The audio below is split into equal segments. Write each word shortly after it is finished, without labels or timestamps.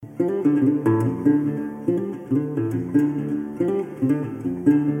Hello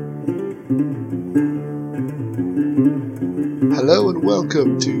and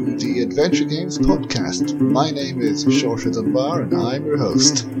welcome to the Adventure Games podcast. My name is Shorter Dunbar and I'm your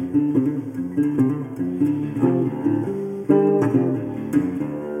host.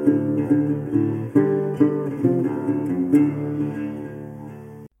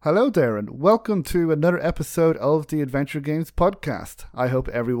 Hello there and welcome to another episode of the Adventure Games podcast. I hope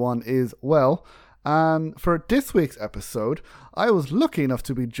everyone is well. And for this week's episode, I was lucky enough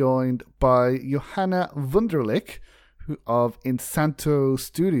to be joined by Johanna Wunderlich of Insanto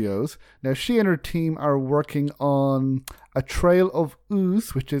Studios. Now, she and her team are working on A Trail of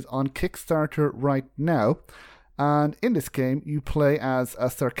Ooze, which is on Kickstarter right now. And in this game, you play as a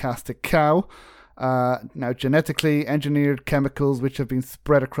sarcastic cow. Now, genetically engineered chemicals which have been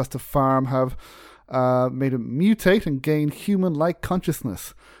spread across the farm have made him mutate and gain human-like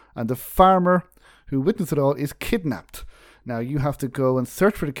consciousness. And the farmer who witnessed it all is kidnapped. Now, you have to go and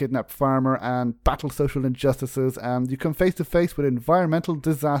search for the kidnapped farmer and battle social injustices, and you come face to face with environmental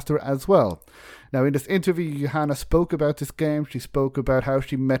disaster as well. Now, in this interview, Johanna spoke about this game. She spoke about how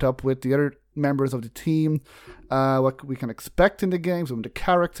she met up with the other members of the team, what we can expect in the game, some of the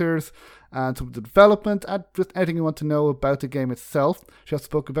characters, and some of the development, and just anything you want to know about the game itself. She also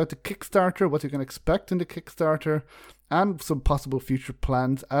spoke about the Kickstarter, what you can expect in the Kickstarter, and some possible future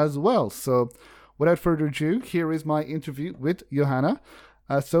plans as well. So, without further ado, here is my interview with Johanna.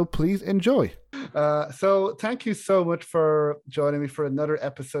 So please enjoy. So thank you so much for joining me for another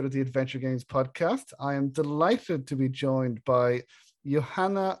episode of the Adventure Games podcast. I am delighted to be joined by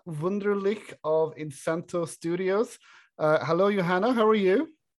Johanna Wunderlich of Insanto Studios. Hello, Johanna. How are you?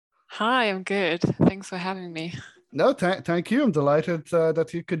 Hi, I'm good. Thanks for having me. No, thank you. I'm delighted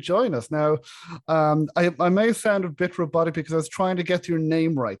that you could join us. Now, I may sound a bit robotic because I was trying to get your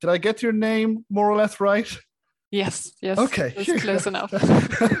name right. Did I get your name more or less right? Yes. Okay. It's close enough.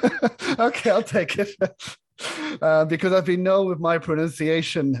 Okay, I'll take it. Because I've been known with my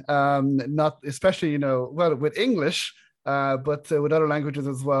pronunciation, not especially, with English, but with other languages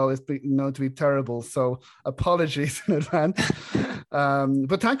as well, it's been known to be terrible. So apologies in advance.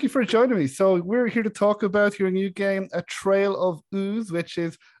 But thank you for joining me. So we're here to talk about your new game, A Trail of Ooze, which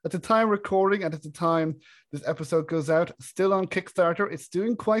is at the time recording and at the time this episode goes out, still on Kickstarter. It's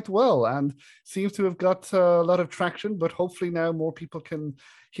doing quite well and seems to have got a lot of traction, but hopefully now more people can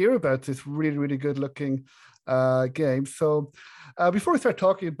hear about this really, really good looking game. So before we start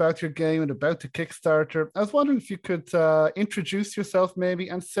talking about your game and about the Kickstarter, I was wondering if you could introduce yourself maybe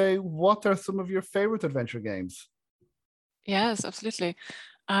and say what are some of your favorite adventure games? Yes, absolutely.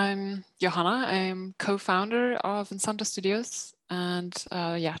 I'm Johanna. I'm co-founder of Insanto Studios, and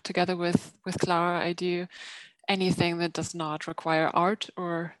together with Clara, I do anything that does not require art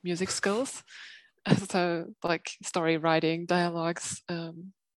or music skills. So, like story writing, dialogues,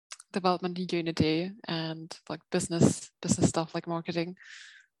 development in Unity, and like business stuff like marketing.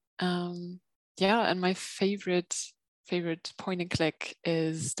 And my favorite point and click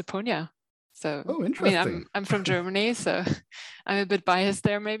is Deponia. So, interesting. I mean, I'm from Germany, so I'm a bit biased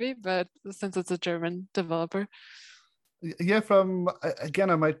there maybe, but since it's a German developer. Yeah, I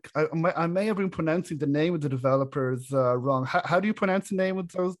may have been pronouncing the name of the developers wrong. How do you pronounce the name of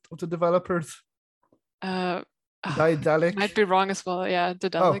the developers? Daedalic? Might be wrong as well. Yeah,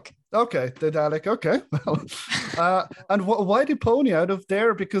 Daedalic. Oh, okay, Daedalic. Okay, well, and why Deponia out of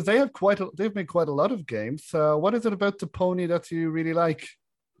there? Because they've made quite a lot of games. What is it about Deponia that you really like?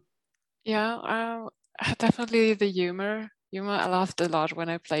 Yeah, definitely the humor. I laughed a lot when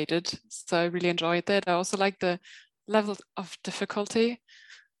I played it, so I really enjoyed it. I also like the level of difficulty.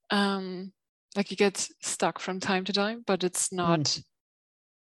 Like you get stuck from time to time, but it's not.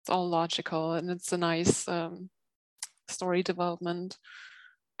 It's all logical, and it's a nice story development.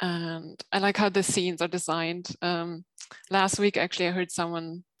 And I like how the scenes are designed. Last week, actually, I heard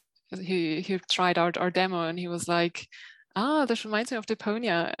someone who tried out our demo, and he was like, this reminds me of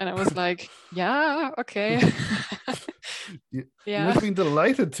Deponia. And I was like, yeah, okay. You must have been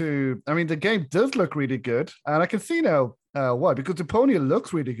delighted to. I mean, the game does look really good. And I can see now why, because Deponia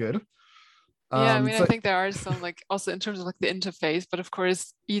looks really good. I think there are some, like, also in terms of like the interface, but of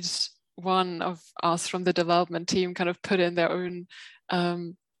course, each one of us from the development team kind of put in their own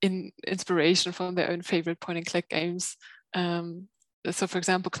inspiration from their own favorite point and click games. So, for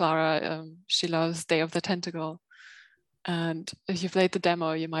example, Clara, she loves Day of the Tentacle. And if you played the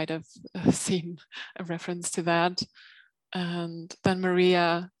demo, you might have seen a reference to that. And then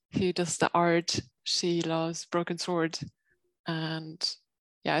Maria, who does the art, she loves Broken Sword. And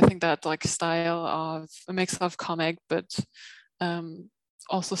yeah, I think that like style of a mix of comic, but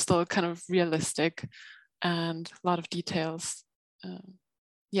also still kind of realistic and a lot of details.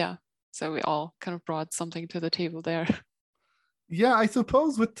 Yeah, so we all kind of brought something to the table there. Yeah, I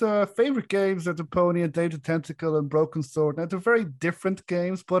suppose with favorite games are Deponia and Dave the Tentacle and Broken Sword. Now they're very different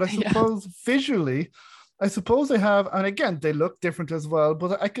games, but I Yeah. suppose visually, I suppose they have, and again, they look different as well.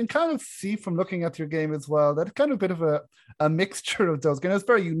 But I can kind of see from looking at your game as well that it's kind of a bit of a mixture of those games. It's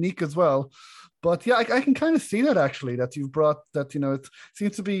very unique as well. But yeah, I can kind of see that actually, that you've brought that, it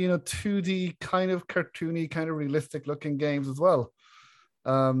seems to be, 2D kind of cartoony, kind of realistic looking games as well.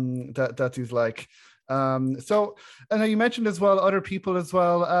 That is like. So, and you mentioned as well other people as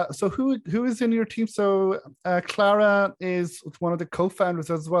well. So who is in your team? So Clara is one of the co-founders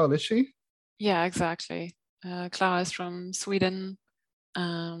as well, is she? Yeah, exactly. Clara is from Sweden,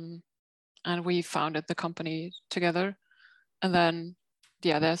 and we founded the company together. And then,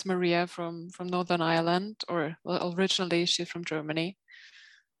 yeah, there's Maria from Northern Ireland, or originally she's from Germany,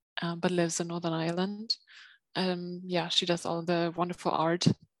 but lives in Northern Ireland. Yeah, she does all the wonderful art.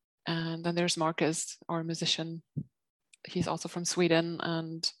 And then there's Marcus, our musician. He's also from Sweden,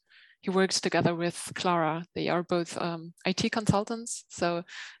 and he works together with Clara. They are both IT consultants. So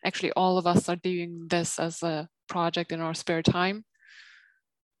actually all of us are doing this as a project in our spare time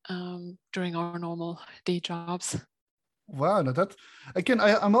during our normal day jobs. Wow, no, that's again,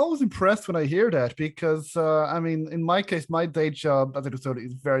 I'm always impressed when I hear that because I mean, in my case, my day job as a consultant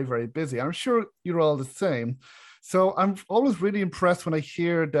is very, very busy. I'm sure you're all the same. So I'm always really impressed when I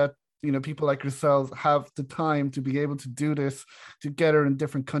hear that, people like yourselves have the time to be able to do this together in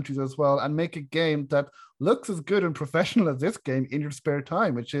different countries as well and make a game that looks as good and professional as this game in your spare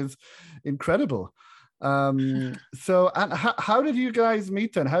time, which is incredible. So, and how did you guys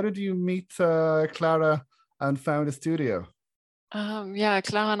meet then? How did you meet Clara and found a studio? Yeah,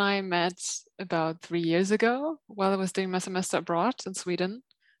 Clara and I met about 3 years ago while I was doing my semester abroad in Sweden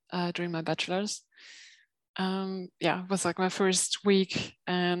during my bachelor's. Yeah, it was like my first week.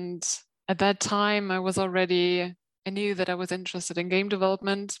 And at that time, I knew that I was interested in game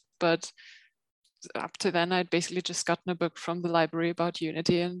development, but up to then, I'd basically just gotten a book from the library about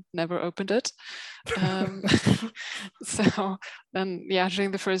Unity and never opened it. So then, yeah,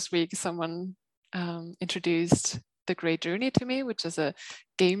 during the first week, someone introduced The Great Journey to me, which is a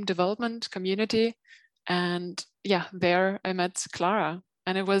game development community. And yeah, there I met Clara.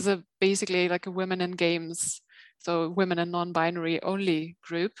 And it was basically like a women in games, so women and non-binary only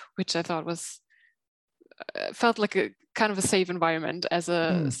group, which I thought felt like a kind of a safe environment as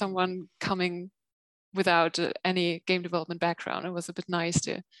someone coming without any game development background. It was a bit nice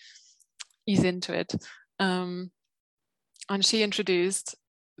to ease into it. And she introduced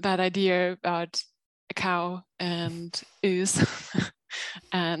that idea about a cow and ooze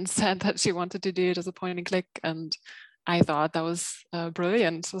and said that she wanted to do it as a point and click. And I thought that was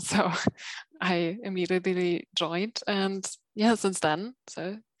brilliant. So I immediately joined. And yeah, since then,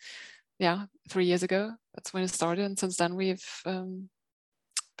 so yeah, 3 years ago, that's when it started. And since then, we've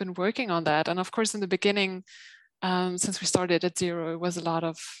been working on that. And of course, in the beginning, since we started at zero, it was a lot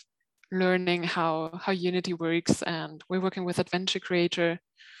of learning how Unity works. And we're working with Adventure Creator,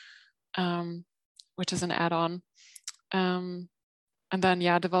 which is an add-on. And then,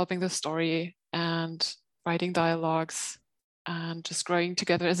 yeah, developing the story and writing dialogues and just growing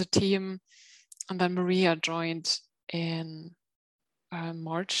together as a team. And then Maria joined in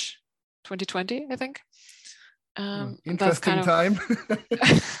March 2020, I think. Interesting time.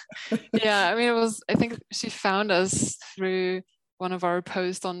 Yeah, I mean, I think she found us through one of our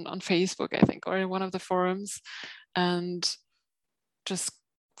posts on Facebook, I think, or in one of the forums, and just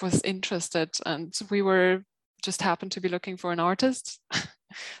was interested. And we just happened to be looking for an artist.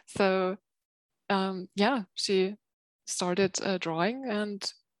 So yeah, she started drawing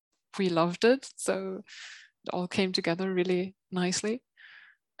and we loved it. So it all came together really nicely.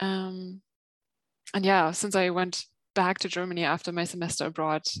 And yeah, since I went back to Germany after my semester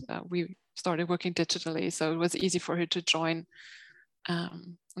abroad, we started working digitally. So it was easy for her to join.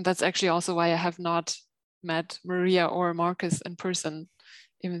 And that's actually also why I have not met Maria or Marcus in person,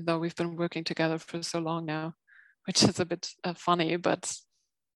 even though we've been working together for so long now, which is a bit funny, but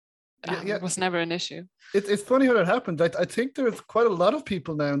it was never an issue. It's funny how that happened. I think there's quite a lot of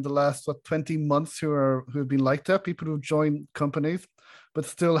people now in the last 20 months who have been like that. People who've joined companies, but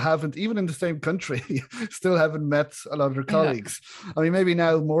still haven't, even in the same country, still haven't met a lot of their colleagues. Yeah. I mean, maybe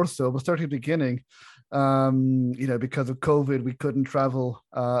now more so, but certainly at the beginning, because of COVID, we couldn't travel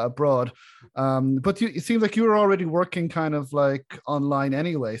abroad. But it seems like you were already working kind of like online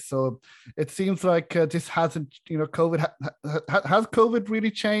anyway. So it seems like this hasn't, COVID, has COVID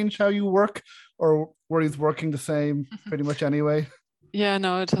really changed how you work, or were you working the same pretty much anyway? Yeah,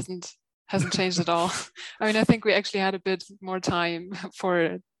 no, it hasn't changed at all. I mean, I think we actually had a bit more time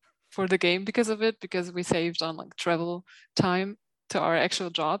for the game because of it, because we saved on like travel time to our actual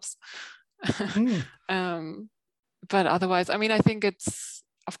jobs. Mm. But otherwise, I mean, I think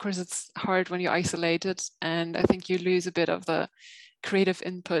of course it's hard when you're isolated, and I think you lose a bit of the creative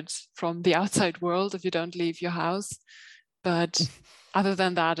input from the outside world if you don't leave your house. But other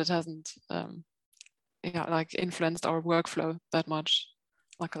than that, it hasn't like influenced our workflow that much,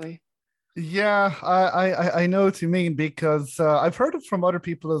 luckily. Yeah, I know what you mean because I've heard it from other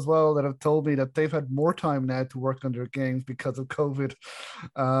people as well that have told me that they've had more time now to work on their games because of COVID.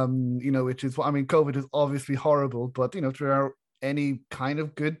 Which is, I mean, COVID is obviously horrible, but if there are any kind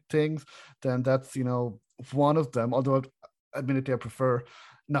of good things, then that's one of them. Although admittedly, I prefer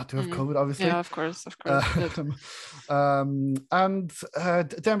not to have COVID, obviously. Yeah, of course, but And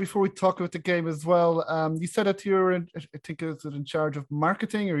Dan, before we talk about the game as well, you said that you're I think it was in charge of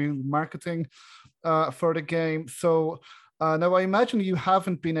marketing, or you marketing for the game. So now I imagine you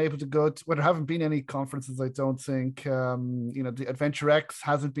haven't been able to go to, well, there haven't been any conferences, I don't think. The Adventure X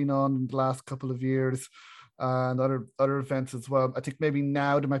hasn't been on in the last couple of years. And other events as well. I think maybe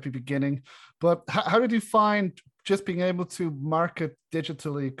now they might be beginning. But how did you find just being able to market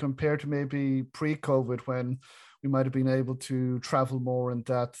digitally compared to maybe pre-COVID when we might have been able to travel more and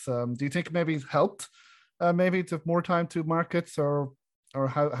that? Do you think maybe it's helped maybe to have more time to markets, or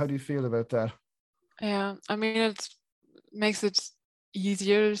how do you feel about that? Yeah, I mean, it makes it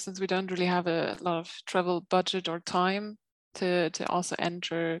easier since we don't really have a lot of travel budget or time to also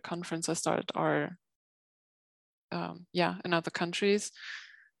enter conferences that are in other countries.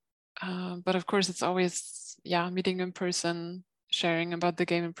 But of course, it's always meeting in person, sharing about the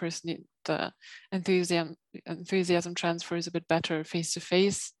game in person. The enthusiasm transfer is a bit better face to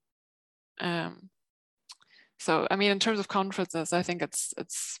face. So I mean, in terms of conferences, I think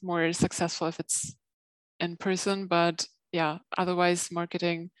it's more successful if it's in person. But yeah, otherwise,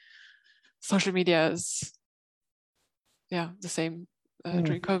 marketing, social media is the same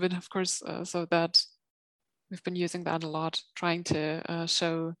during COVID, of course. So that we've been using that a lot, trying to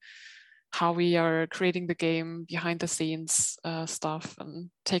show how we are creating the game, behind the scenes stuff, and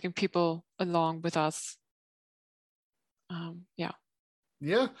taking people along with us.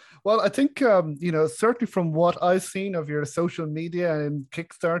 Yeah, well, I think certainly from what I've seen of your social media and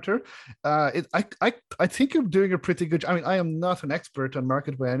Kickstarter, I think you're doing a pretty good. I mean, I am not an expert on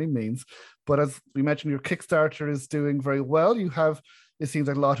market by any means, but as we mentioned, your Kickstarter is doing very well. You have, it seems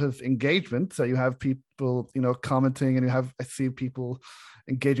like, a lot of engagement. So you have people commenting, and I see people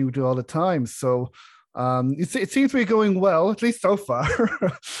engaging with you all the time. So it seems to be going well, at least so far.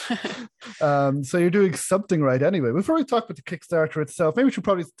 So you're doing something right anyway. Before we talk about the Kickstarter itself, maybe we should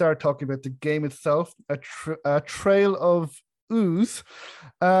probably start talking about the game itself, a Trail of Ooze.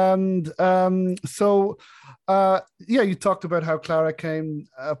 And you talked about how Clara came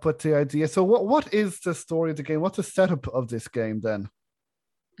up with the idea. So what is the story of the game? What's the setup of this game then?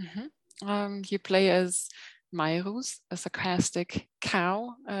 You play as Mairus, a sarcastic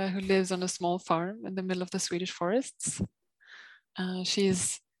cow who lives on a small farm in the middle of the Swedish forests.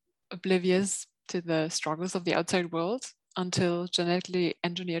 She's oblivious to the struggles of the outside world until genetically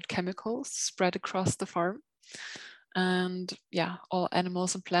engineered chemicals spread across the farm. And all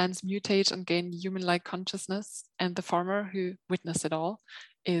animals and plants mutate and gain human-like consciousness. And the farmer who witnessed it all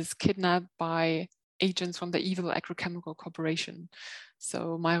is kidnapped by agents from the evil agrochemical corporation.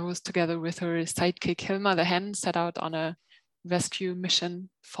 So Mairus, together with her sidekick Hilma the hen, set out on a rescue mission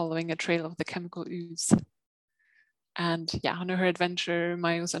following a trail of the chemical ooze. And on her adventure,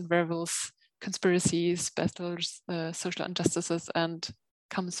 Mairus unravels conspiracies, battles social injustices, and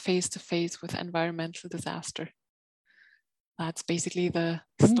comes face to face with environmental disaster. That's basically the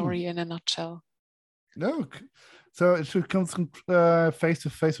story in a nutshell. No, so it comes face to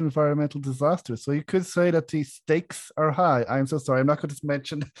face with environmental disaster. So you could say that the stakes are high. I'm so sorry. I'm not going to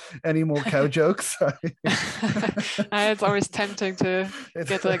mention any more cow jokes. It's always tempting to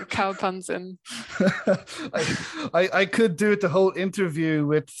get like cow puns in. I could do it the whole interview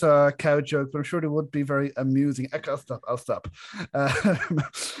with cow jokes, but I'm sure they would be very amusing. I'll stop. But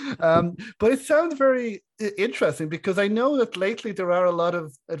it sounds very interesting because I know that lately there are a lot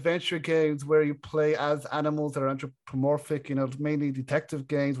of adventure games where you play as animals that are anthropomorphic, mainly detective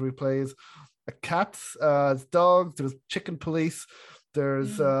games where you play as a cat, as dogs. There's Chicken Police.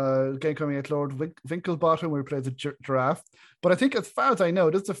 There's a game coming out, Lord Winklebottom, where we play as a giraffe. But I think, as far as I know,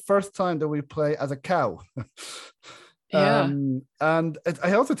 this is the first time that we play as a cow. And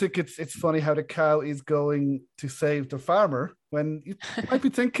I also think it's funny how the cow is going to save the farmer, when you might be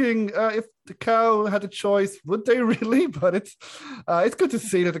thinking, if the cow had a choice, would they really? But it's good to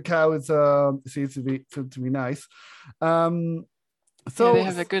see that the cow is seems to be nice. Um, Yeah, they so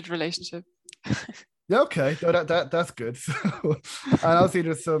have a good relationship. yeah, okay, no, that's good. So, and obviously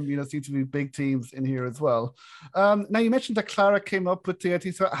there's some, seem to be big teams in here as well. Now you mentioned that Clara came up with the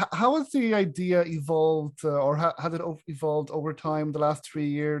idea. So how has the idea evolved, or has it evolved over time the last 3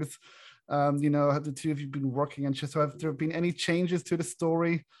 years? Have the two of you been working on just? So have there been any changes to the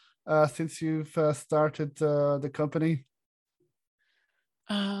story since you've started the company?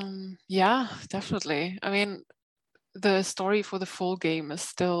 Yeah, definitely. I mean, the story for the full game is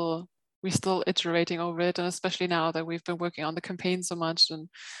still, we're still iterating over it, and especially now that we've been working on the campaign so much and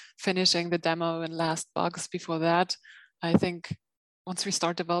finishing the demo and last bugs before that, I think once we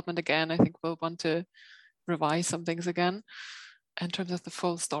start development again, I think we'll want to revise some things again in terms of the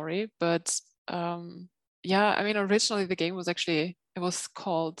full story. But yeah, I mean, originally the game was actually, it was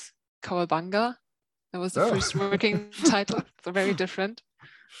called Kawabanga. That was the Oh. first working title, so very different.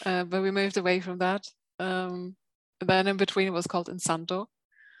 But we moved away from that. Then in between it was called Insanto,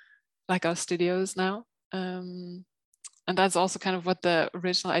 like our studios now. And that's also kind of what the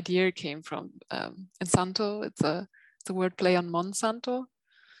original idea came from. Insanto, it's a word play on Monsanto.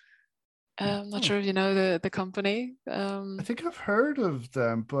 I'm not sure if you know the company. I think I've heard of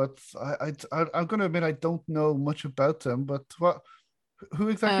them, but I'm going to admit I don't know much about them. But who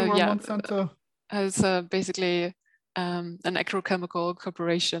exactly were Yeah, Monsanto? it's basically an agrochemical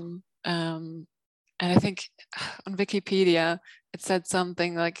corporation. And I think on Wikipedia it said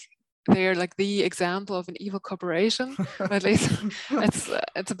something like they're like the example of an evil corporation. Or at least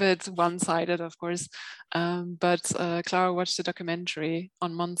it's a bit one-sided, of course. But Clara watched a documentary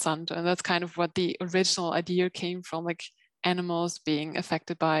on Monsanto, and that's kind of what the original idea came from, like animals being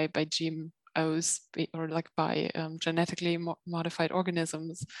affected by GMOs or like by genetically modified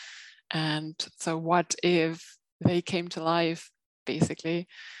organisms. And so what if they came to life, basically?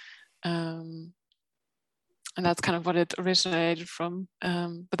 And that's kind of what it originated from.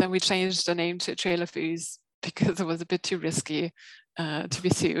 But then we changed the name to Trailer Foods because it was a bit too risky to be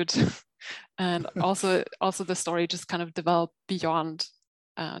sued. And also the story just kind of developed beyond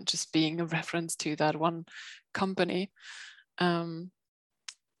just being a reference to that one company.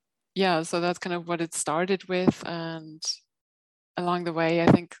 Yeah, so that's kind of what it started with. And along the way, I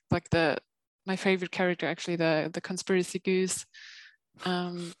think like my favorite character, actually, the conspiracy goose,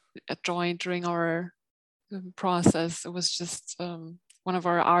 joined during our process. It was just one of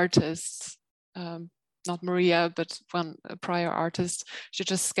our artists, not Maria, but a prior artist. She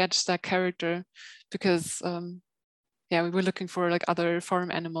just sketched that character because we were looking for like other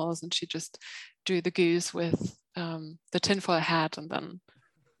farm animals, and she just drew the goose with the tinfoil hat, and then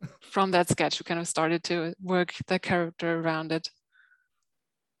from that sketch we kind of started to work the character around it.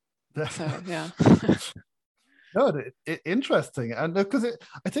 So yeah. No, interesting, and because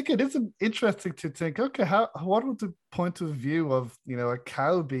I think it is interesting to think. Okay, what would the point of view of a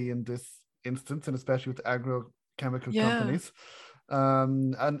cow be in this instance, and especially with agrochemical companies,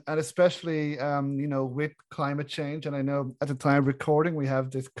 and especially with climate change. And I know at the time of recording we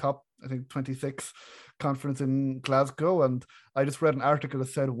have this COP, I think 26 conference in Glasgow, and I just read an article that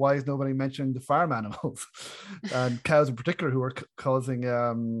said, why is nobody mentioning the farm animals and cows in particular who are causing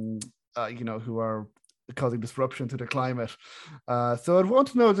who are causing disruption to the climate. So I'd want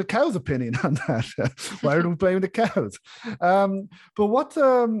to know the cow's opinion on that. Why are we blaming the cows? But what,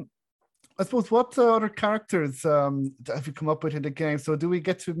 I suppose, what other characters have you come up with in the game? So do we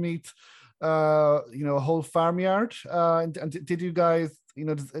get to meet, a whole farmyard? And did you guys,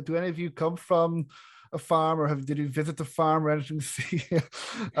 do any of you come from a farm, or did you visit the farm or anything to see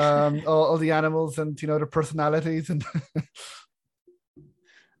all the animals and their personalities and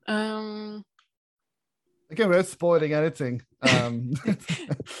again, without spoiling anything.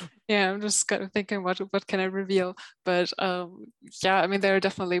 Yeah, I'm just kind of thinking what can I reveal, but yeah, I mean there are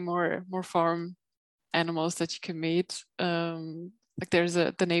definitely more farm animals that you can meet. Like there's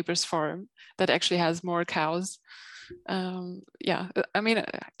the neighbor's farm that actually has more cows. Yeah, I mean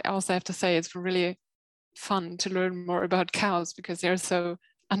I also have to say it's really fun to learn more about cows because they're so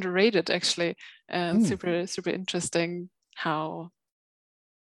underrated actually, and super interesting how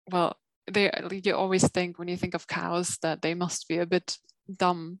well you always think when you think of cows that they must be a bit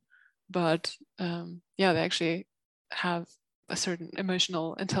dumb, but yeah, they actually have a certain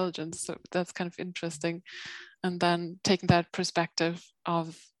emotional intelligence, so that's kind of interesting. And then taking that perspective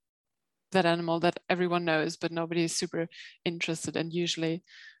of that animal that everyone knows but nobody is super interested in usually,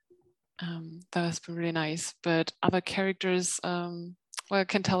 that has been really nice. But other characters, well, I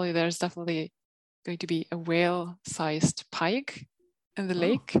can tell you there's definitely going to be a whale-sized pike in the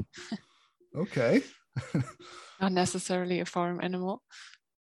lake. Okay. Not necessarily a farm animal,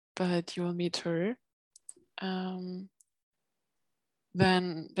 but you will meet her.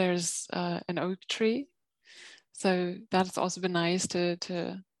 Then there's an oak tree. So that's also been nice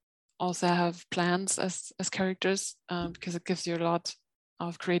to also have plants as characters, because it gives you a lot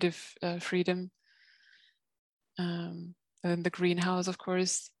of creative freedom. And the greenhouse, of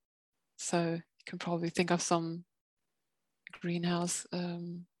course. So you can probably think of some greenhouse,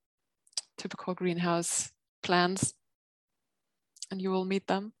 typical greenhouse plants, and you will meet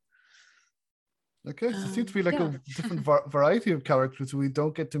them. Okay, so it seems to be like a different variety of characters we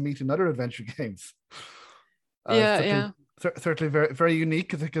don't get to meet in other adventure games. Certainly very, very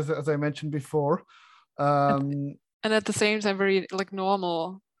unique, because as I mentioned before. And at the same time, very like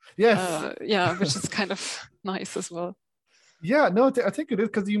normal. Yes. Which is kind of nice as well. Yeah, no, I think it is,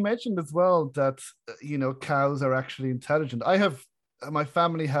 because you mentioned as well that, cows are actually intelligent. My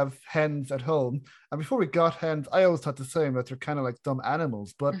family have hens at home, and before we got hens, I always thought the same, that they're kind of like dumb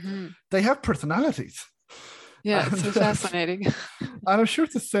animals, but they have personalities. Yeah, it's so fascinating. And I'm sure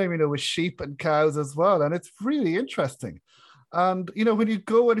it's the same, with sheep and cows as well, and it's really interesting. And when you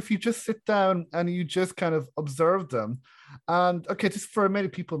go, and if you just sit down and you just kind of observe them, and okay, this for many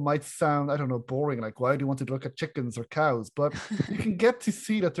people might sound, I don't know, boring, like why do you want to look at chickens or cows? But you can get to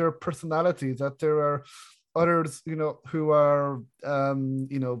see that there are personalities, that there are others, who are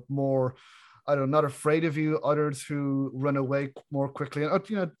more, I don't know, not afraid of you, others who run away more quickly,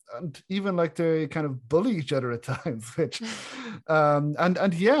 and even like they kind of bully each other at times, which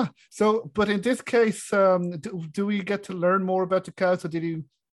and yeah. So, but in this case, do we get to learn more about the cows? So did you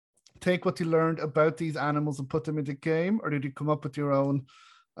take what you learned about these animals and put them in the game, or did you come up with your own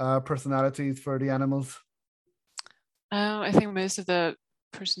personalities for the animals? I think most of the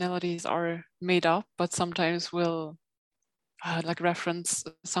personalities are made up, but sometimes we'll like reference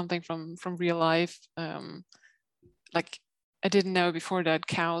something from real life. Like I didn't know before that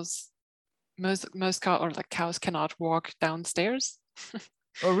most cows cannot walk downstairs.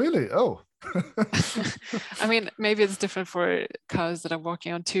 Oh, really? Oh. I mean, maybe it's different for cows that are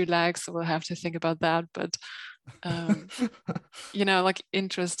walking on two legs, so we'll have to think about that. But like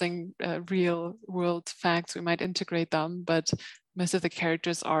interesting real world facts, we might integrate them, but most of the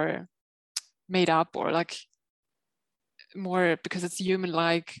characters are made up, or like more because it's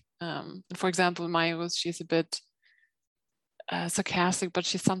human-like. For example, Maya, she's a bit sarcastic, but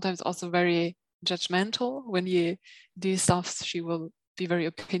she's sometimes also very judgmental. When you do stuff, she will be very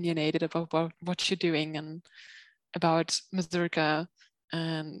opinionated about what you're doing and about Mazurka.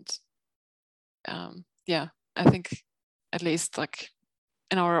 And I think at least like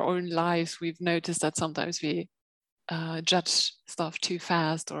in our own lives, we've noticed that sometimes we judge stuff too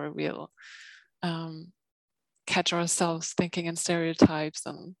fast, or we'll catch ourselves thinking in stereotypes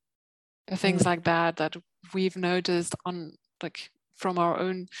and things like that we've noticed on like from our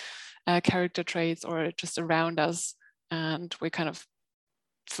own character traits or just around us, and we're kind of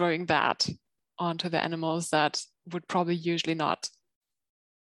throwing that onto the animals that would probably usually not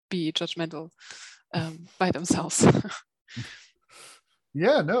be judgmental by themselves.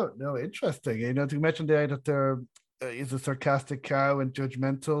 Yeah, no, interesting. You mentioned there that there is a sarcastic cow and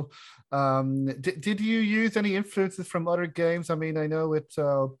judgmental. Did you use any influences from other games? I mean, I know with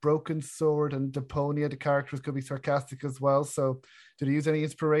Broken Sword and Deponia, the characters could be sarcastic as well. So did you use any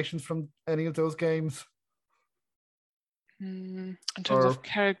inspirations from any of those games? In terms of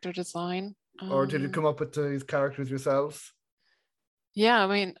character design. Or did you come up with these characters yourselves? Yeah, I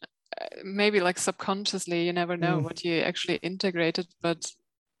mean, maybe like subconsciously, you never know what you actually integrated, but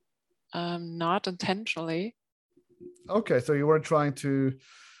not intentionally. Okay, so you weren't trying to,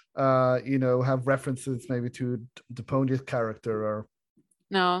 have references maybe to Deponia's character, or?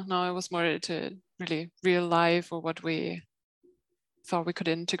 No, it was more to really real life or what we thought we could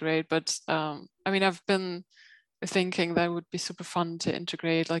integrate. But I mean, I've been thinking that would be super fun to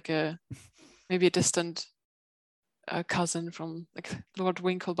integrate like maybe a distant cousin from like Lord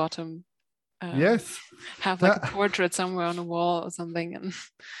Winklebottom. Yes, have like a portrait somewhere on a wall or something. And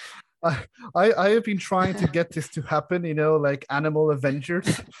I have been trying to get this to happen, like Animal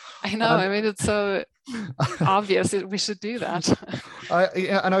Avengers. I know. I mean, it's so obvious we should do that.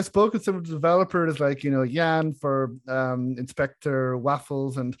 And I've spoken to some developers like, Jan for Inspector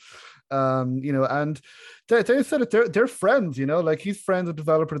Waffles, and and they said that they're friends, like he's friends with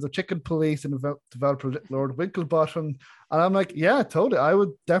developers of Chicken Police and developer Lord Winklebottom. And I'm like, yeah, totally. I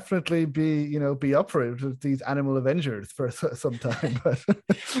would definitely be up for it with these Animal Avengers for some time. But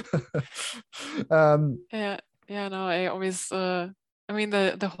no, I always, I mean,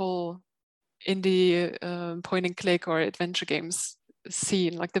 the whole indie point and click or adventure games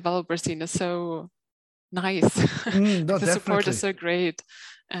scene, like developer scene, is so nice. No, The support definitely. is so great,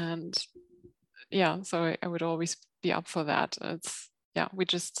 and yeah, so I would always be up for that. We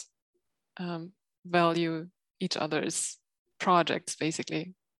just value each other's projects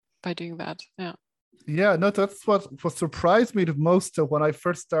basically by doing that. Yeah. Yeah, no, that's what surprised me the most when I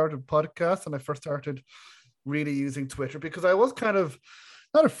first started podcasts and I first started really using Twitter, because I was kind of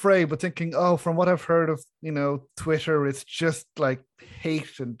not afraid, but thinking, oh, from what I've heard of, Twitter, it's just like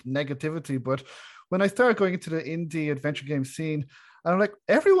hate and negativity. But when I started going into the indie adventure game scene, I'm like,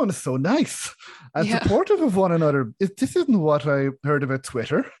 everyone is so nice and Yeah. supportive of one another. This isn't what I heard about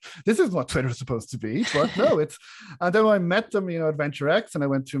Twitter. This isn't what Twitter's supposed to be. But no, and then when I met them, Adventure X, and I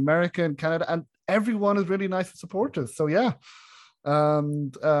went to America and Canada, and everyone is really nice and supportive. So yeah,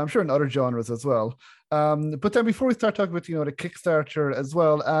 and I'm sure in other genres as well. But then before we start talking about the Kickstarter as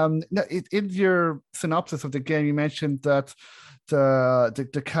well, in your synopsis of the game, you mentioned that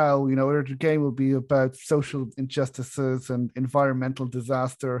the cow, or the game will be about social injustices and environmental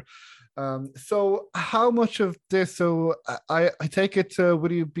disaster. So how much of this? So I take it.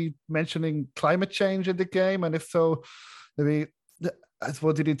 Would you be mentioning climate change in the game? And if so, maybe as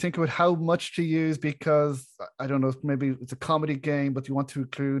well, did you think about how much to use? Because I don't know, maybe it's a comedy game, but you want to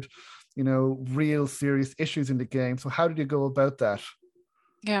include, real serious issues in the game. So how did you go about that?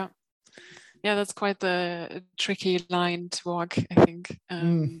 Yeah. Yeah, that's quite the tricky line to walk, I think,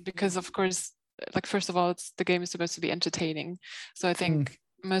 because of course, like first of all, the game is supposed to be entertaining. So I think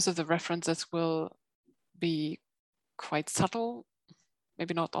most of the references will be quite subtle,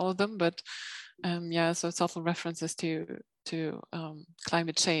 maybe not all of them, but so subtle references to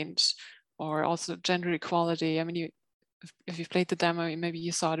climate change, or also gender equality. I mean, if you've played the demo, maybe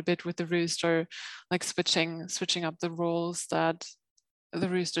you saw it a bit with the rooster, like switching up the roles, that the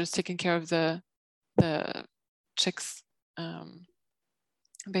rooster is taking care of the chicks,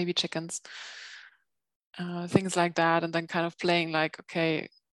 baby chickens, things like that, and then kind of playing like, okay,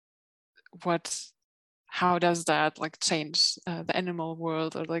 how does that like change the animal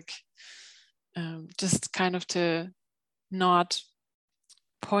world, or like just kind of to not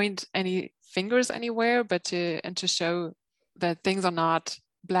point any fingers anywhere, but to show that things are not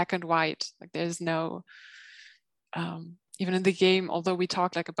black and white. Like there's no even in the game, although we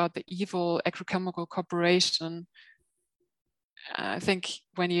talk like about the evil agrochemical corporation, I think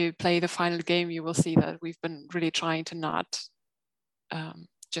when you play the final game, you will see that we've been really trying to not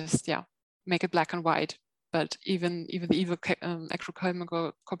just make it black and white. But even the evil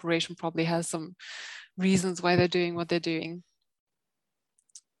agrochemical corporation probably has some reasons why they're doing what they're doing.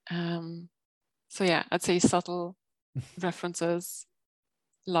 So yeah, I'd say subtle references,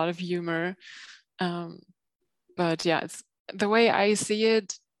 a lot of humor. But yeah, it's the way I see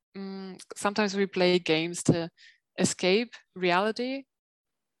it. Sometimes we play games to escape reality,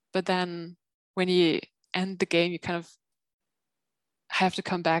 but then when you end the game, you kind of have to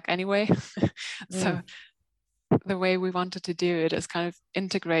come back anyway. So the way we wanted to do it is kind of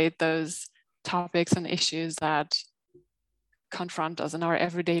integrate those topics and issues that confront us in our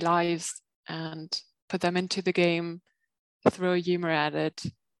everyday lives and put them into the game, throw humor at it,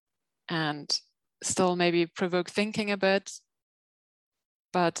 and still maybe provoke thinking a bit,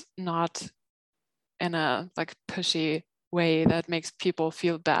 but not in a like pushy way that makes people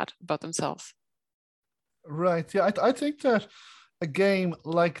feel bad about themselves. Right. Yeah, I think that a game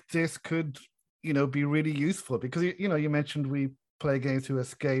like this could, be really useful, because you mentioned we play games to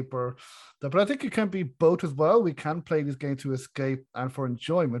escape or that, but I think it can be both as well. We can play these games to escape and for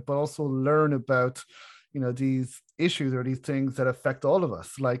enjoyment, but also learn about, these issues or these things that affect all of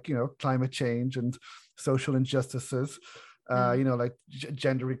us, like, climate change and social injustices. Like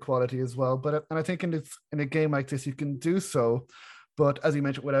gender equality as well. But and I think in a game like this, you can do so, but as you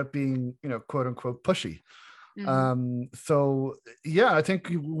mentioned, without being, quote unquote pushy. So yeah, I think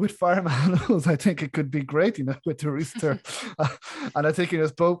with Fire Animals, I think it could be great, with the rooster. And I think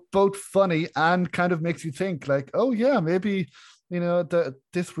it's both funny and kind of makes you think like, oh yeah, maybe,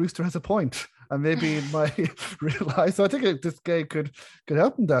 this rooster has a point. And maybe in my real life. So I think this game could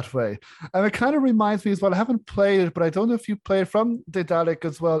help in that way. And it kind of reminds me as well, I haven't played it, but I don't know if you played from Daedalic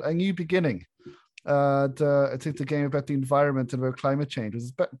as well, A New Beginning. I think the game about the environment and about climate change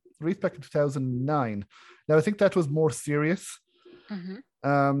was released back in 2009. Now, I think that was more serious.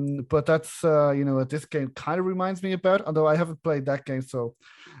 But that's, this game kind of reminds me about, although I haven't played that game. So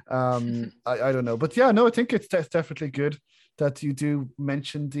I don't know. But yeah, no, I think it's definitely good that you do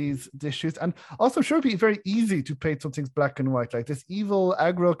mention these issues. And also, sure, it'd be very easy to paint some things black and white, like this evil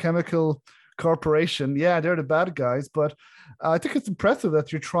agrochemical corporation. Yeah, they're the bad guys, but I think it's impressive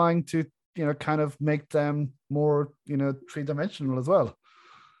that you're trying to kind of make them more, three-dimensional as well.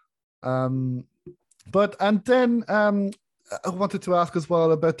 And then I wanted to ask as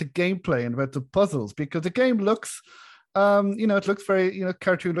well about the gameplay and about the puzzles, because the game looks, it looks very,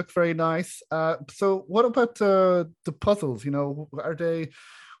 cartoon looks very nice. So what about the puzzles? Are they, would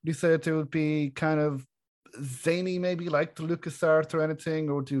you say that they would be kind of zany, maybe like the LucasArts or anything,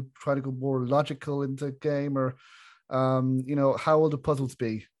 or do you try to go more logical in the game, or how will the puzzles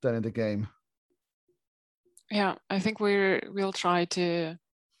be then in the game? Yeah, I think we'll try to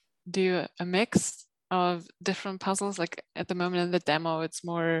do a mix of different puzzles. Like at the moment in the demo, it's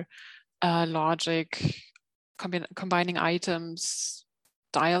more logic, combining items,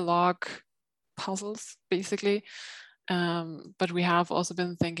 dialogue puzzles, basically. But we have also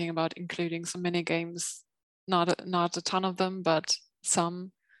been thinking about including some mini games, not a ton of them, but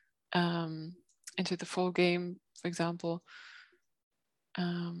some into the full game, for example.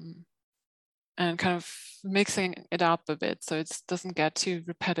 And kind of mixing it up a bit so it doesn't get too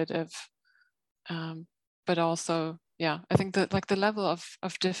repetitive. But also, yeah, I think that like the level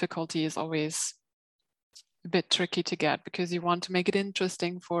of difficulty is always a bit tricky to get, because you want to make it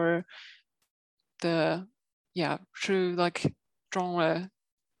interesting for the true like genre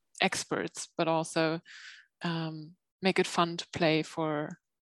experts, but also make it fun to play for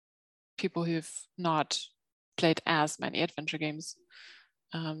people who've not played as many adventure games.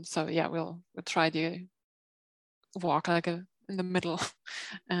 So yeah, we'll try to walk like in the middle,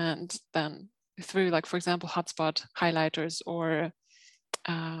 and then through, like, for example, hotspot highlighters, or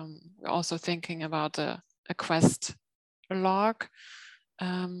we're also thinking about a quest log,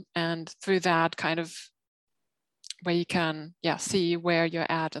 and through that kind of where you can see where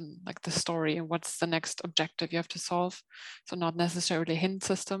you're at and like the story and what's the next objective you have to solve. So not necessarily a hint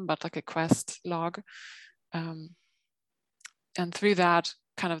system, but like a quest log. And through that,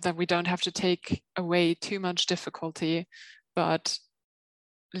 kind of that we don't have to take away too much difficulty, but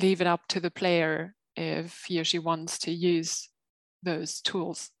leave it up to the player if he or she wants to use those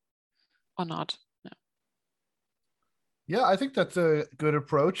tools or not. Yeah, I think that's a good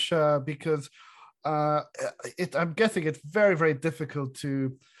approach, because I'm guessing it's very, very difficult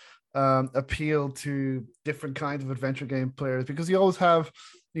to appeal to different kinds of adventure game players, because you always have,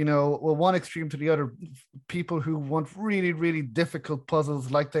 one extreme to the other, people who want really, really difficult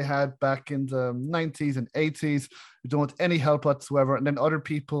puzzles like they had back in the 90s and 80s, who don't want any help whatsoever. And then other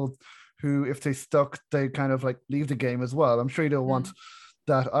people who, if they stuck, they kind of like leave the game as well. I'm sure you don't want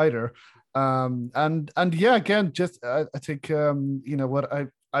that either. And yeah, again, just I think what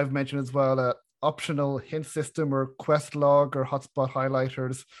I've mentioned as well, optional hint system or quest log or hotspot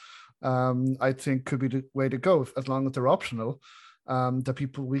highlighters, I think could be the way to go, as long as they're optional. That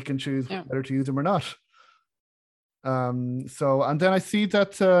people, we can choose whether to use them or not. So, and then I see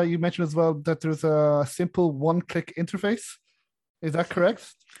that you mentioned as well that there's a simple one-click interface. Is that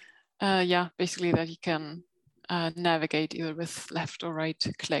correct? Yeah, basically that you can navigate either with left or right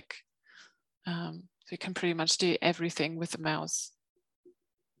click. So you can pretty much do everything with the mouse.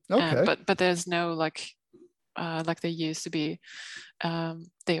 Okay. But there's no like there used to be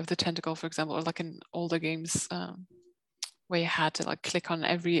Day of the Tentacle, for example, or like in older games where you had to like click on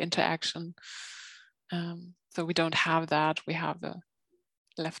every interaction. So we don't have that. We have a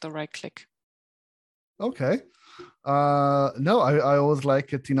left or right click. Okay. No, I always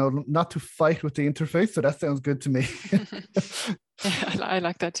like it, not to fight with the interface. So that sounds good to me. Yeah, I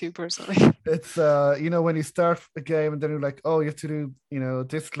like that too, personally. It's when you start a game and then you're like, oh, you have to do,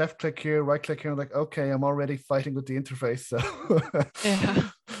 this left click here, right click here. I'm like, okay, I'm already fighting with the interface. So yeah.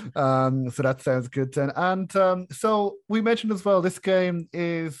 So that sounds good then. And so we mentioned as well, this game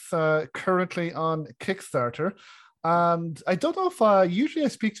is currently on Kickstarter. And I don't know if usually I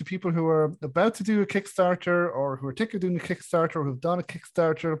speak to people who are about to do a Kickstarter, or who are thinking of doing a Kickstarter, or who've done a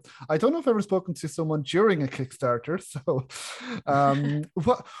Kickstarter. I don't know if I've ever spoken to someone during a Kickstarter. So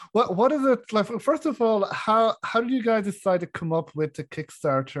what is it like? First of all, how did you guys decide to come up with the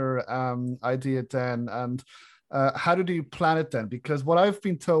Kickstarter idea then? And how did you plan it then? Because what I've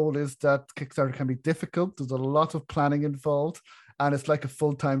been told is that Kickstarter can be difficult. There's a lot of planning involved, and it's like a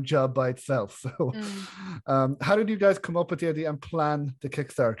full-time job by itself. So how did you guys come up with the idea and plan the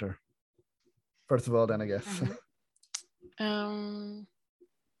Kickstarter? First of all, then, I guess. I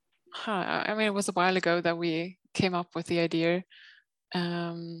mean, it was a while ago that we came up with the idea.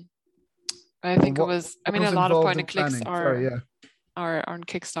 I think it was, a lot of point and clicks are on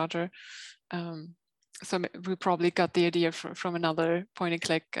Kickstarter. So we probably got the idea from another point and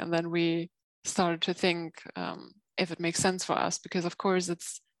click, and then we started to think if it makes sense for us, because of course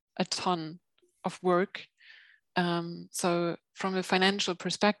it's a ton of work So from a financial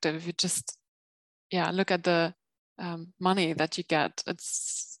perspective, if you just look at the money that you get, it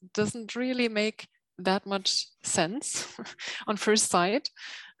doesn't really make that much sense on first sight.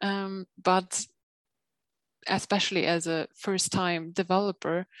 But especially as a first-time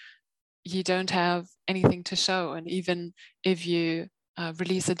developer, you don't have anything to show. And even if you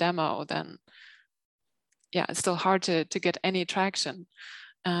release a demo, then it's still hard to get any traction.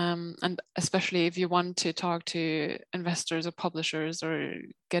 And especially if you want to talk to investors or publishers or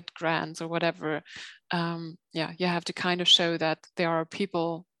get grants or whatever, you have to kind of show that there are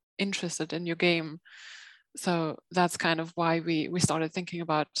people interested in your game. So that's kind of why we started thinking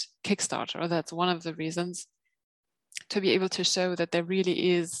about Kickstarter, or that's one of the reasons, to be able to show that there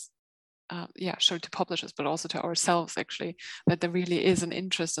really is, show to publishers, but also to ourselves actually, that there really is an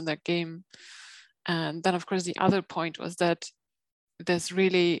interest in that game. And then of course the other point was that this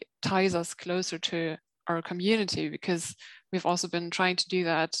really ties us closer to our community, because we've also been trying to do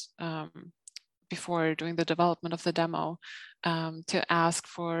that before doing the development of the demo, to ask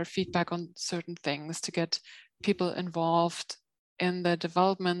for feedback on certain things, to get people involved in the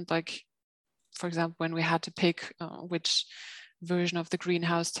development. Like, for example, when we had to pick which version of the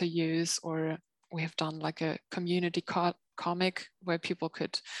greenhouse to use, or we have done like a community comic where people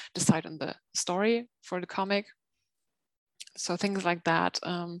could decide on the story for the comic. So things like that.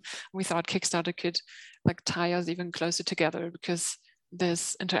 We thought Kickstarter could like tie us even closer together, because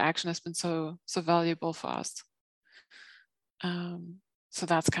this interaction has been so valuable for us. So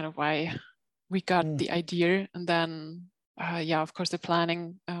that's kind of why we got the idea. And then, of course, the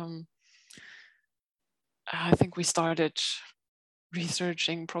planning. I think we started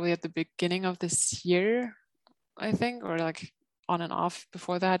researching probably at the beginning of this year, I think, or like on and off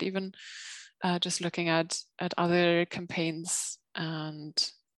before that even. Just looking at other campaigns and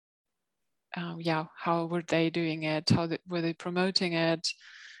how were they doing it? Were they promoting it?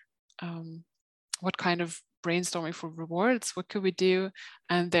 What kind of brainstorming for rewards? What could we do?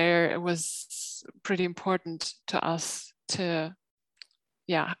 And there it was pretty important to us to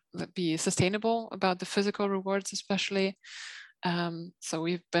be sustainable about the physical rewards, especially. So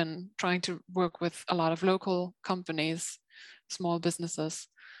we've been trying to work with a lot of local companies, small businesses,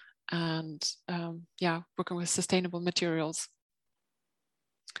 and working with sustainable materials.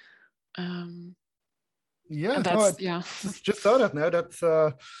 Just saw that now. That's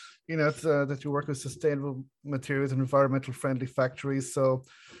that you work with sustainable materials and environmental friendly factories. So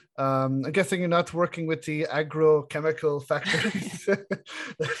I'm guessing you're not working with the agrochemical factories.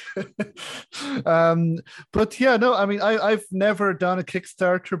 But I mean, I've never done a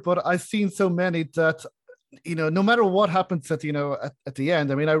Kickstarter, but I've seen so many that, no matter what happens at the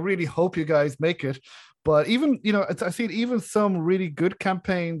end, I mean, I really hope you guys make it. But even, I've seen even some really good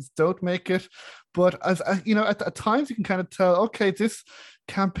campaigns don't make it. But at times you can kind of tell, okay, this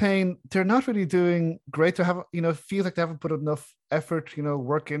campaign, they're not really doing great. They have, feels like they haven't put enough effort,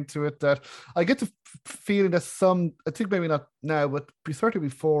 work into it. That I get the feeling that I think maybe not now, but certainly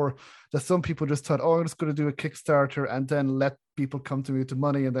before, that some people just thought, oh, I'm just going to do a Kickstarter and then let people come to me with the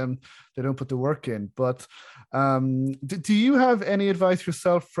money, and then they don't put the work in. But do you have any advice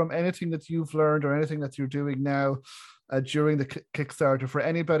yourself from anything that you've learned or anything that you're doing now during the Kickstarter for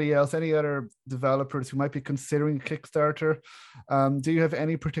anybody else, any other developers who might be considering Kickstarter? Do you have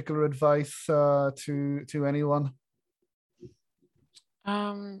any particular advice to anyone?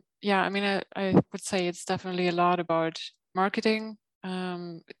 I mean, I would say it's definitely a lot about marketing.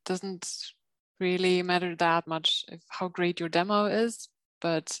 It doesn't really matter that much how great your demo is,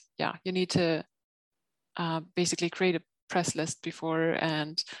 but you need to basically create a press list before,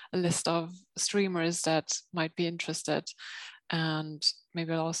 and a list of streamers that might be interested, and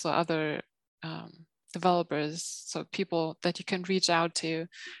maybe also other developers, so people that you can reach out to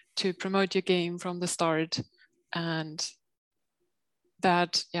promote your game from the start. And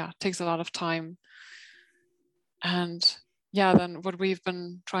that takes a lot of time. And then what we've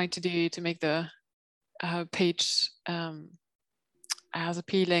been trying to do to make the page as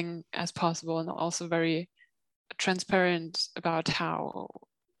appealing as possible, and also very transparent about how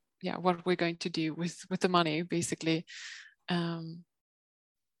what we're going to do with the money, basically.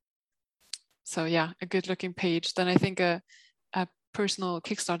 So a good looking page. Then I think a personal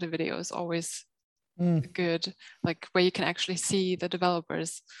Kickstarter video is always good, like where you can actually see the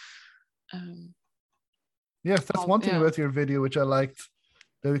developers. Yes, that's one thing about your video which I liked,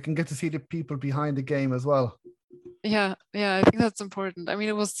 that we can get to see the people behind the game as well. I think that's important. I mean,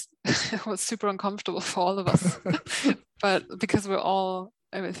 it was it was super uncomfortable for all of us, but because I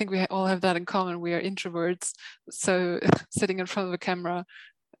think we all have that in common. We are introverts, so sitting in front of a camera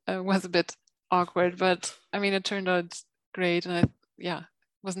was a bit awkward, but I mean, it turned out great, and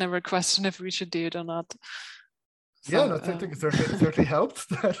was never a question if we should do it or not. Yeah, no, I think it certainly helped.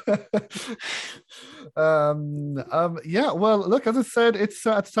 Yeah, well, look, as I said, it's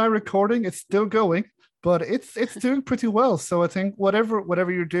at time recording, it's still going, but it's doing pretty well. So I think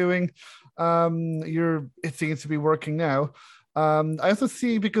whatever you're doing, it seems to be working now. I also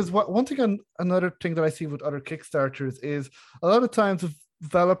see, because one thing, another thing that I see with other Kickstarters is a lot of times with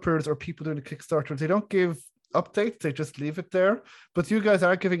developers or people doing the Kickstarters, they don't give updates, they just leave it there. But you guys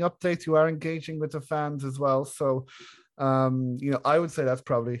are giving updates, you are engaging with the fans as well. So, I would say that's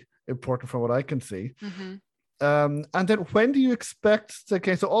probably important from what I can see. Mm-hmm. And then when do you expect the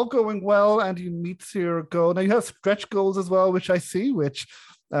game? So all going well, and you meet your goal. Now you have stretch goals as well, which I see, which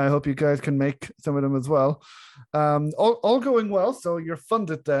I hope you guys can make some of them as well. All going well, so you're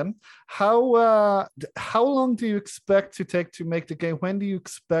funded then. How long do you expect to take to make the game? When do you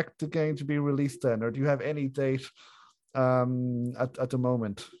expect the game to be released then? Or do you have any date at the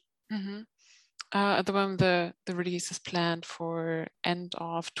moment? Mm-hmm. At the moment, the release is planned for end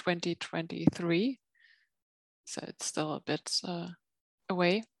of 2023. So it's still a bit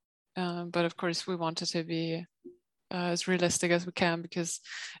away. But of course, we want it to be as realistic as we can, because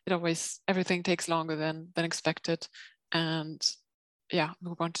everything takes longer than expected. And yeah,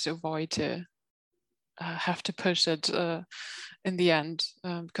 we wanted to avoid to have to push it in the end.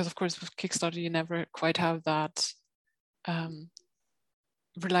 Because of course, with Kickstarter, you never quite have that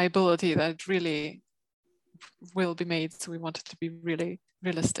reliability that it really will be made. So we want it to be really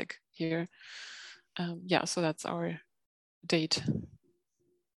realistic here. So that's our date.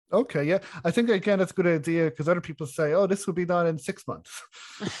 Okay, yeah. I think, again, that's a good idea, because other people say, oh, this will be done in 6 months.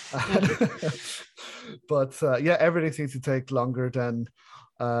 But everything seems to take longer than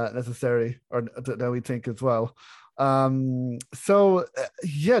necessary, or than we think as well. That's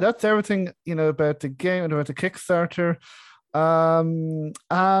everything, about the game and about the Kickstarter.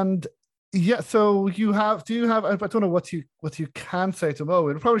 And yeah, so do you have, I don't know what you can say to Mo.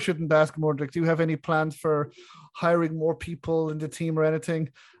 We probably shouldn't ask more, like, do you have any plans for hiring more people in the team or anything?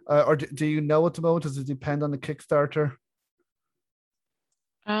 Or do you know at the moment? Does it depend on the Kickstarter?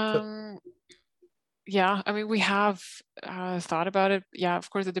 Yeah, I mean, we have thought about it. Yeah, of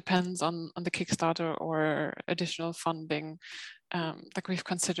course, it depends on the Kickstarter or additional funding. Like, we've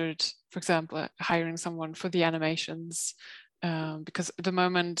considered, for example, hiring someone for the animations, because at the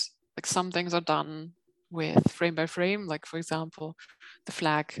moment, like, some things are done with frame by frame, like, for example, the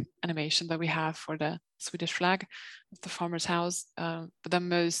flag animation that we have for the Swedish flag of the farmer's house. But then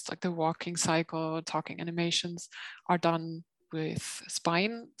most, like, the walking cycle, talking animations are done with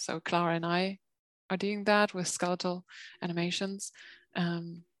spine. So Clara and I are doing that with skeletal animations.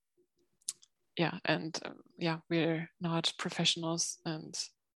 We're not professionals, and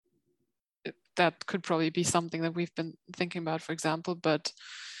that could probably be something that we've been thinking about, for example. But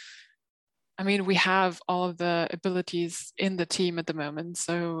I mean, we have all of the abilities in the team at the moment.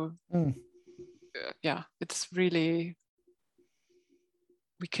 So it's really,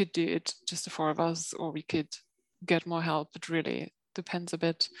 we could do it just the four of us, or we could get more help. It really depends a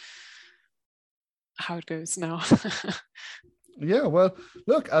bit how it goes now. Yeah, well,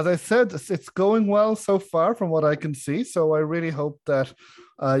 look, as I said, it's going well so far from what I can see. So I really hope that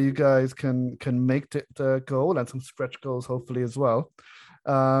you guys can make the goal, and some stretch goals hopefully as well.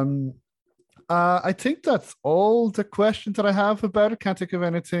 I think that's all the questions that I have about it. Can't think of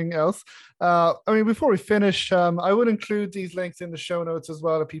anything else. I mean, before we finish, I would include these links in the show notes as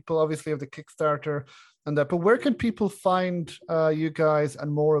well. People obviously have the Kickstarter and that, but where can people find you guys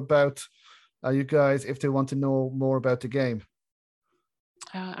and more about you guys if they want to know more about the game?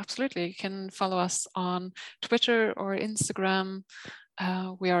 Absolutely. You can follow us on Twitter or Instagram.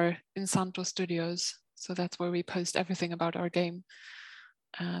 We are Insanto Studios, so that's where we post everything about our game.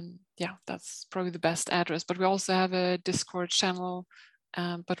 That's probably the best address. But we also have a Discord channel,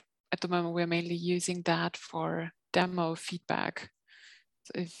 but at the moment we're mainly using that for demo feedback.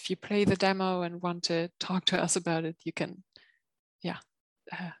 So if you play the demo and want to talk to us about it, you can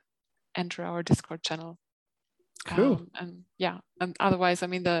enter our Discord channel. Cool. And otherwise, I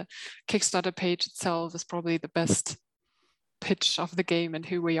mean, the Kickstarter page itself is probably the best pitch of the game and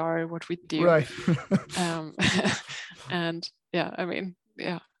who we are, what we do. Right.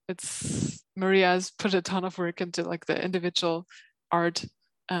 It's Maria's put a ton of work into, like, the individual art.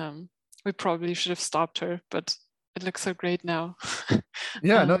 We probably should have stopped her, but it looks so great now.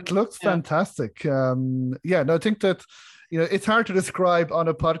 No, it looks fantastic. I think that, it's hard to describe on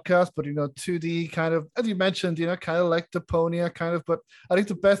a podcast, but 2D kind of, as you mentioned, kind of like Deponia kind of, but I think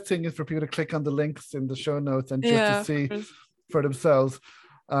the best thing is for people to click on the links in the show notes and just to see for themselves.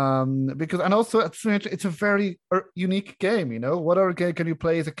 Because and also it's a very unique game. What other game can you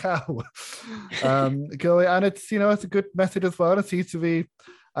play as a cow? And it's it's a good message as well. It seems to be,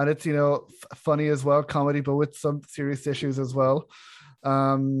 and it's funny as well, comedy, but with some serious issues as well.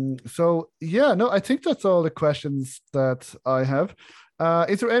 So yeah, no, I think that's all the questions that I have.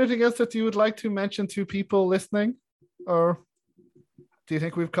 Is there anything else that you would like to mention to people listening, or do you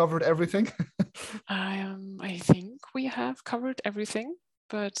think we've covered everything? I think we have covered everything.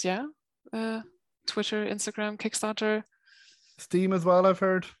 But yeah, Twitter, Instagram, Kickstarter. Steam as well, I've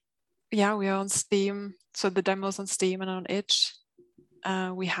heard. Yeah, we are on Steam. So the demo's on Steam and on itch.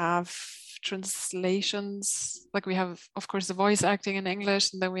 We have translations. Like we have, of course, the voice acting in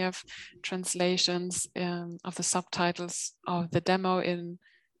English, and then we have translations of the subtitles of the demo in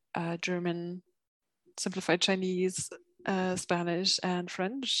German, simplified Chinese, Spanish and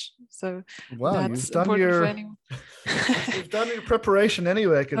French. So wow, you've done your preparation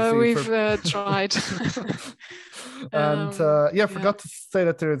anyway. I can see we've tried. And forgot to say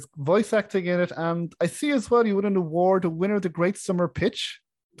that there's voice acting in it, and I see as well you won an award, the winner of the Great Summer Pitch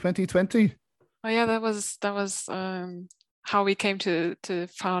 2020. Oh yeah, that was how we came to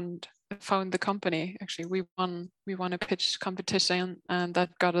found the company. Actually, we won a pitch competition, and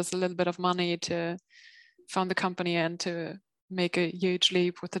that got us a little bit of money to found the company and to make a huge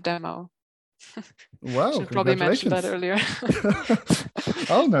leap with the demo. Wow, should probably mentioned that earlier.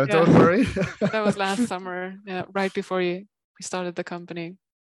 Oh no, don't worry. That was last summer, right before we started the company.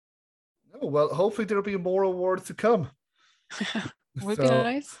 Oh, well, hopefully there'll be more awards to come. Would be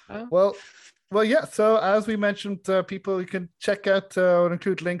nice. Oh. Well, yeah. So as we mentioned, people, you can check out or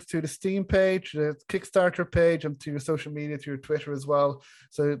include links to the Steam page, the Kickstarter page, and to your social media, to your Twitter as well.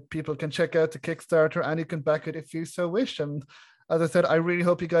 So people can check out the Kickstarter and you can back it if you so wish. And as I said, I really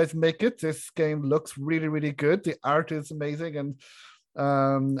hope you guys make it. This game looks really, really good. The art is amazing, and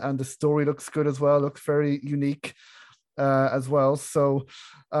the story looks good as well. Looks very unique as well. So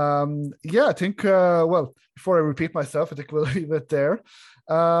I think before I repeat myself, I think we'll leave it there.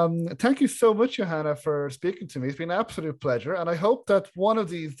 Thank you so much, Johanna, for speaking to me. It's been an absolute pleasure, and I hope that one of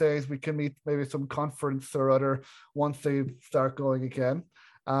these days we can meet maybe some conference or other once they start going again,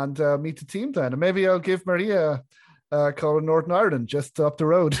 and meet the team then. And maybe I'll give Maria a call in Northern Ireland, just up the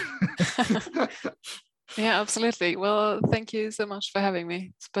road. Yeah, absolutely. Well, thank you so much for having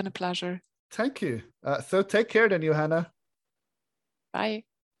me. It's been a pleasure. Thank you. So take care then, Johanna. Bye.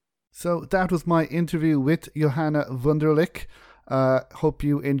 So that was my interview with Johanna Wunderlich. Hope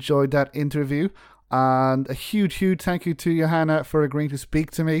you enjoyed that interview, and a huge thank you to Johanna for agreeing to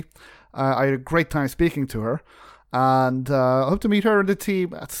speak to me. I had a great time speaking to her, and I hope to meet her and the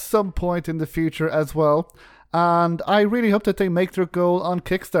team at some point in the future as well. And I really hope that they make their goal on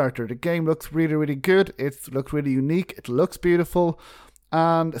Kickstarter. The game looks really, really good. It looks really unique. It looks beautiful.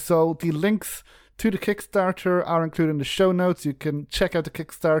 And so the links to the Kickstarter are included in the show notes. You can check out the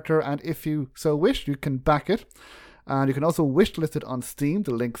Kickstarter, and if you so wish, you can back it. And you can also wishlist it on Steam.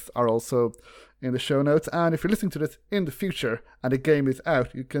 The links are also in the show notes. And if you're listening to this in the future and the game is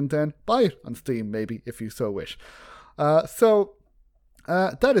out, you can then buy it on Steam, maybe, if you so wish.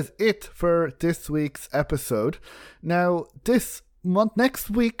 That is it for this week's episode. Now, next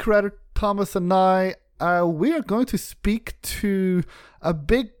week, Thomas and I, we are going to speak to a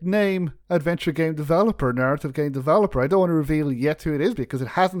big name adventure game developer, narrative game developer. I don't want to reveal yet who it is because it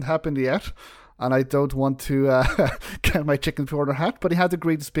hasn't happened yet, and I don't want to get my chicken before the hat, but he has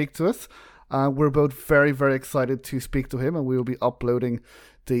agreed to speak to us. We're both very, very excited to speak to him, and we will be uploading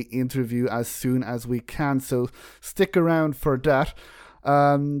the interview as soon as we can, so stick around for that.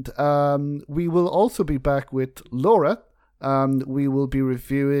 And we will also be back with Laura. We will be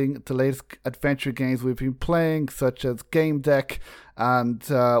reviewing the latest adventure games we've been playing, such as Game Deck and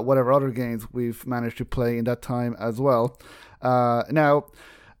whatever other games we've managed to play in that time as well. Now,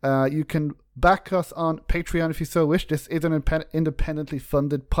 you can back us on Patreon if you so wish. This is an independently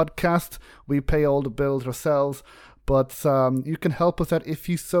funded podcast. We pay all the bills ourselves. But you can help us out if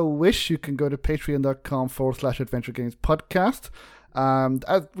you so wish. You can go to patreon.com/Adventure Games Podcast. And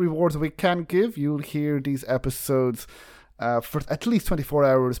as rewards we can give, you'll hear these episodes for at least 24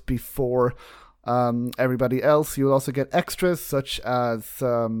 hours before everybody else. You'll also get extras such as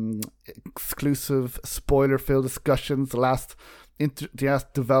exclusive spoiler-filled discussions. The last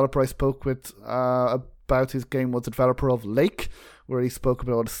developer I spoke with about his game was the developer of Lake, where he spoke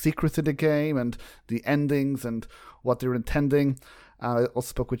about all the secrets in the game and the endings and what they're intending. I also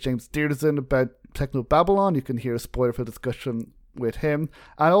spoke with James Dearden about Techno Babylon. You can hear a spoiler-filled discussion with him,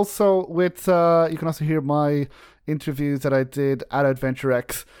 and also with you can also hear my interviews that I did at Adventure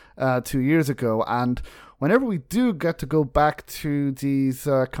X 2 years ago. And whenever we do get to go back to these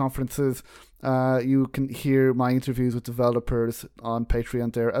conferences, you can hear my interviews with developers on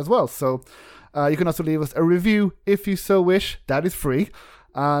Patreon there as well. So you can also leave us a review if you so wish. That is free.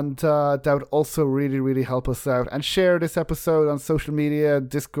 And that would also really, really help us out. And share this episode on social media,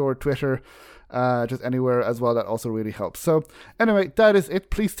 Discord, Twitter, just anywhere as well. That also really helps. So anyway, that is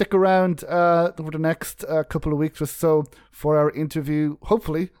it. Please stick around over the next couple of weeks or so for our interview,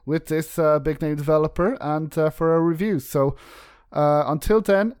 hopefully with this big name developer, and for our review. So until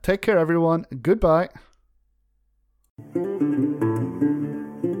then, take care, everyone. Goodbye.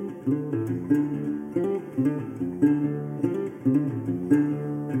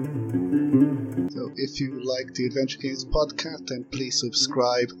 If you like the Adventure Games podcast, then please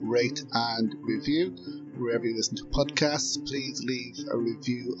subscribe, rate, and review. Wherever you listen to podcasts, please leave a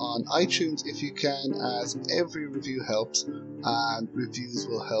review on iTunes if you can, as every review helps, and reviews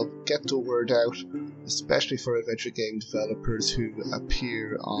will help get the word out, especially for adventure game developers who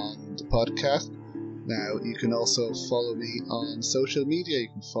appear on the podcast. Now, you can also follow me on social media. You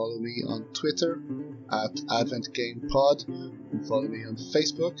can follow me on Twitter at AdventGamePod. You can follow me on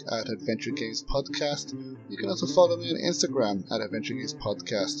Facebook at Adventure Games Podcast. You can also follow me on Instagram at Adventure Games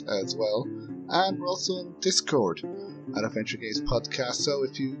Podcast as well. And we're also on Discord at Adventure Games Podcast. So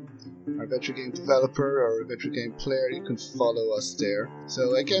if you are an adventure game developer or adventure game player, you can follow us there.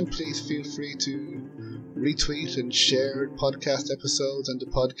 So again, please feel free to retweet and share podcast episodes and the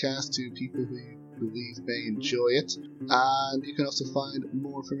podcast to people who you believe may enjoy it. And you can also find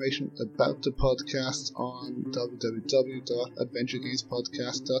more information about the podcast on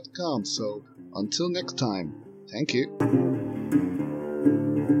www.adventuregamespodcast.com. So until next time, thank you.